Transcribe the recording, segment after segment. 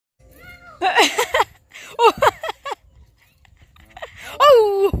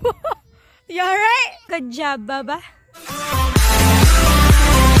Good job, Baba.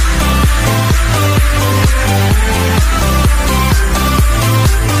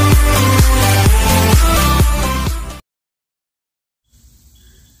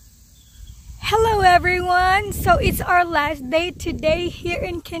 Hello everyone! So it's our last day today here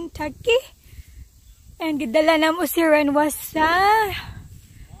in Kentucky. And gidala na mo si Renwa sa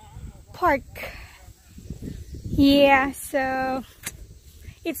park. Yeah, so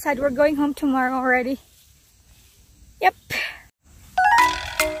it's sad we're going home tomorrow already. Yep.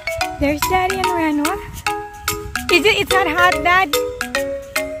 There's Daddy and Renwa. It's not hot, Dad?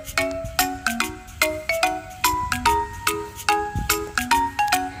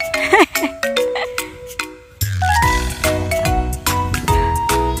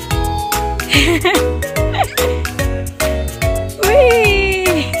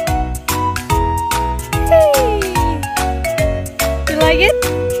 You like it?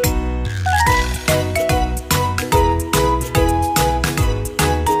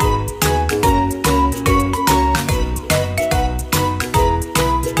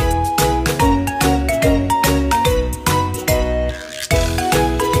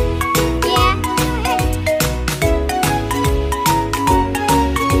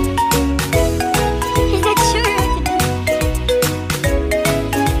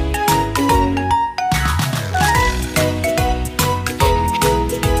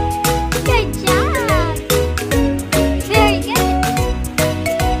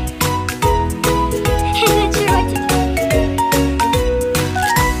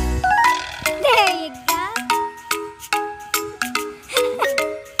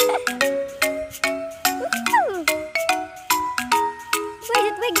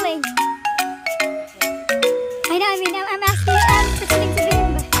 I'm asking pretending to be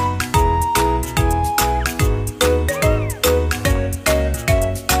him.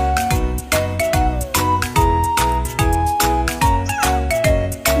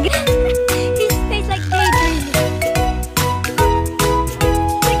 His face like daydreaming.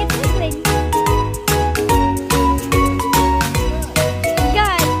 Like it's wiggling. Good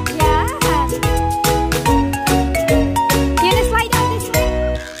job. You wanna slide out this way?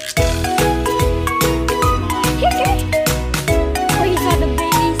 Here. Oh, you saw the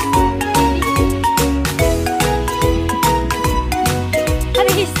babies. I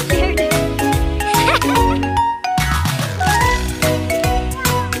think he's scared.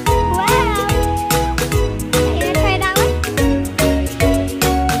 Wow. You wanna try that one?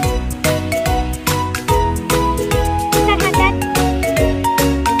 Is that hot, Dad?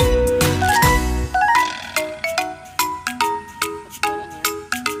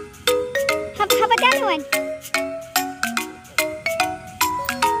 How about the other one?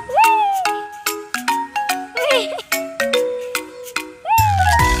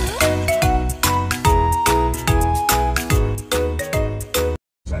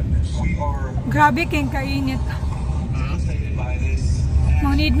 Grabe kayong kainit.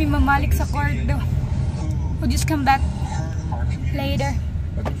 No need me mamalik sa kwarto. We'll just come back later.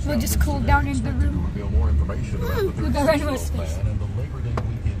 We'll just cool down in the room. Look at Renwa's face.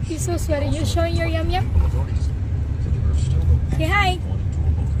 He's so sweaty. You showing your yum yum? Say hi.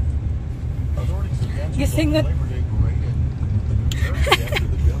 Gising na.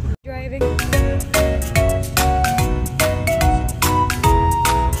 Driving.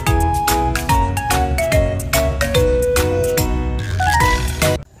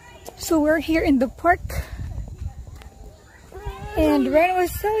 So we're here in the park, and Ren was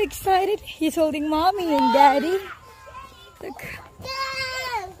so excited. He's holding Mommy and Daddy. Look.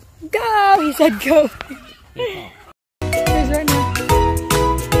 Go! He said go. There's Ren.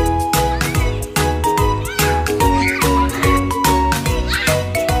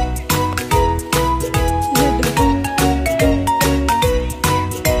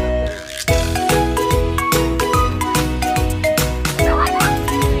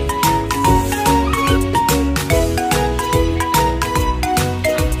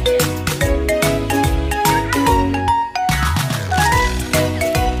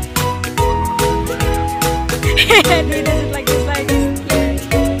 He doesn't like this, like he's scared.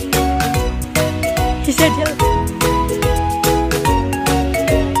 He said he'll...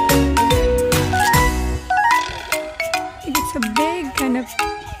 I think it's a big kind of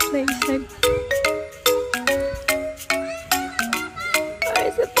place. Like... Oh,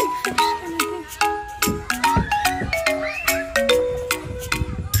 it's a big fish kind of thing.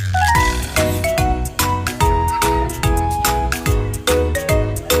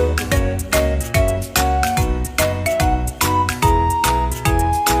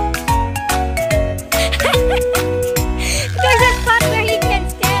 There's a spot where he can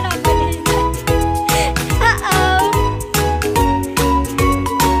stand on, but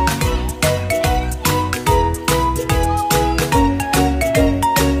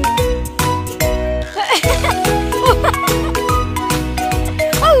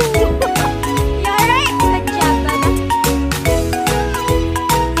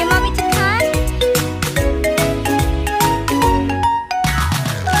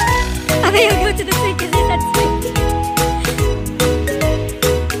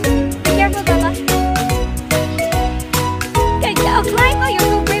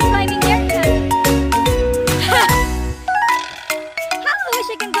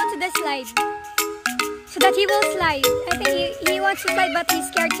can go to the slide. So that he will slide. I think he wants to slide but he's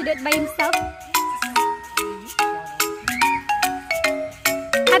scared to do it by himself.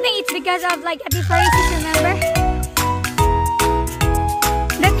 I think it's because of like epiphoresis, remember?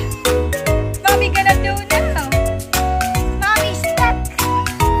 That Mommy gonna do now. Mommy's stuck.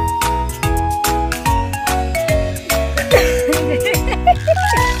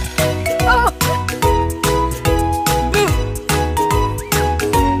 Oh.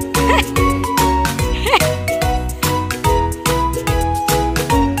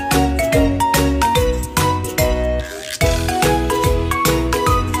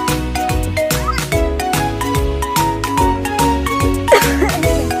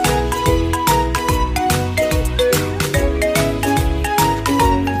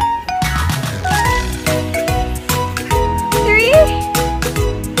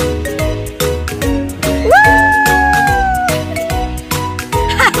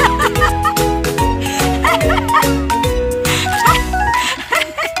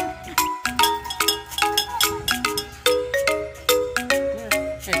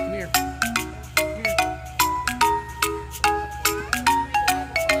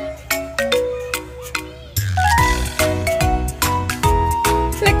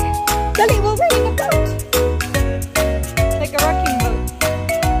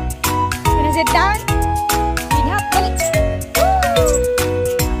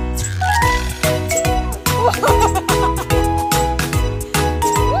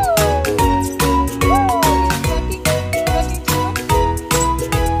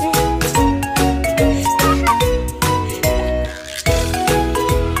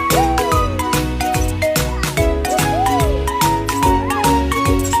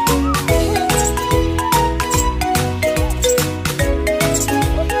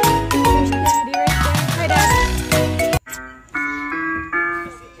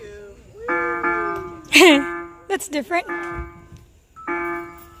 That's different.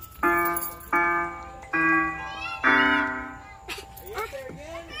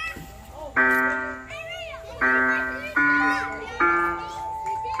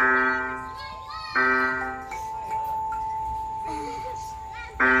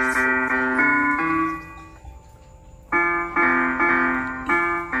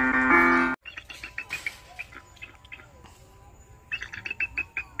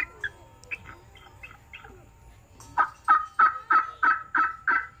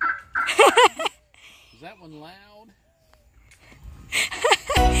 Is that one loud?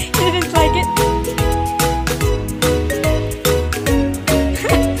 You didn't like it?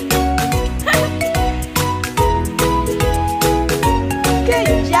 Good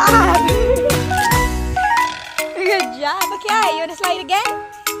job! Good job. Okay, you wanna slide again?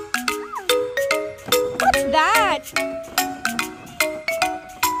 What's that?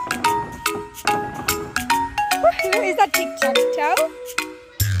 Woohoo! Is that tic-tac-toe?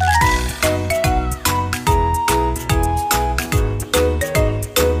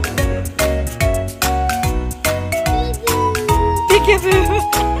 I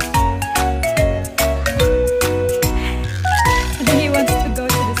think he wants to go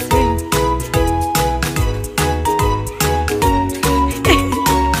to the swing.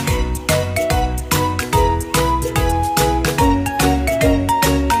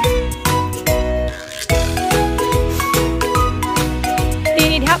 Do you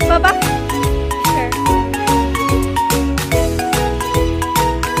need help, Baba? Sure.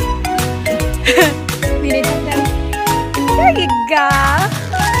 We need help now. There you go.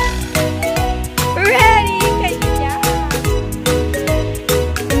 Ready? Good job.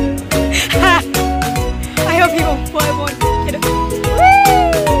 I hope you won't fly one. Get up.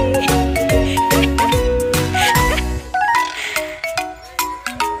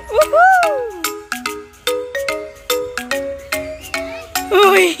 Woohoo!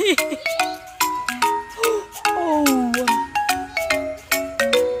 Wee! Oh.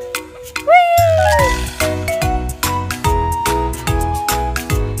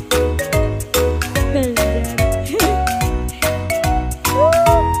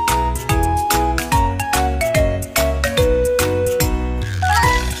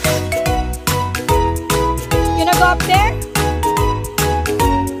 Up there?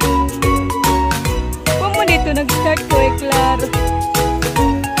 Huwag mo dito nag-start ko eh, klaro.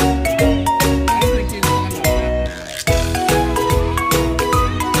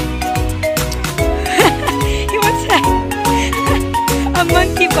 He wants a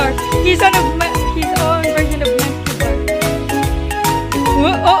monkey bar. He's on his own version of monkey bar.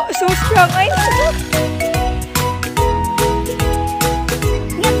 Oh, so strong. Ay,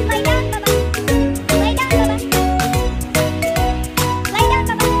 Lie down,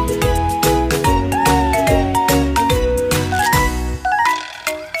 Baba.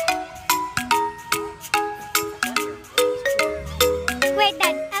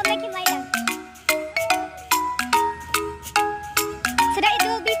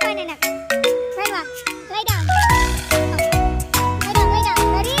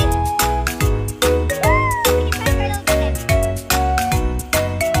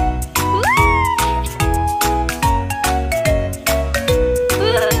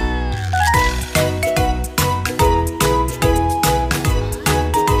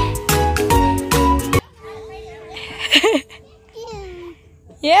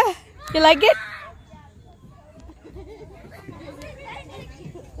 like it?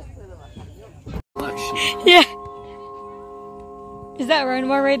 Yeah. Is that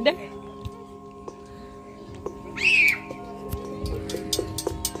Renmore right there?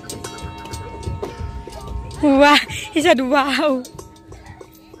 Wow. He said wow.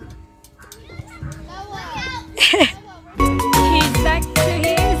 He's back to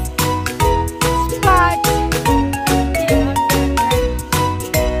his spot.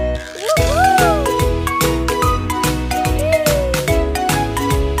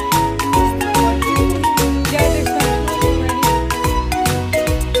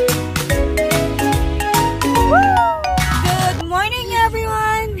 Good morning,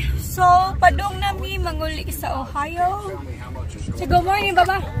 everyone. So, padung nami manguli sa Ohio. So, good morning,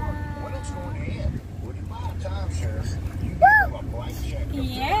 Baba.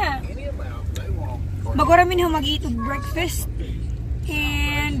 Yeah. Maguramin ho mag-eat breakfast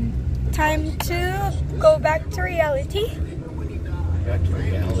and time to go back to reality.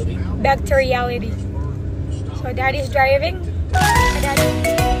 Back to reality. So Daddy's driving.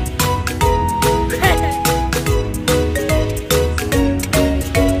 Daddy.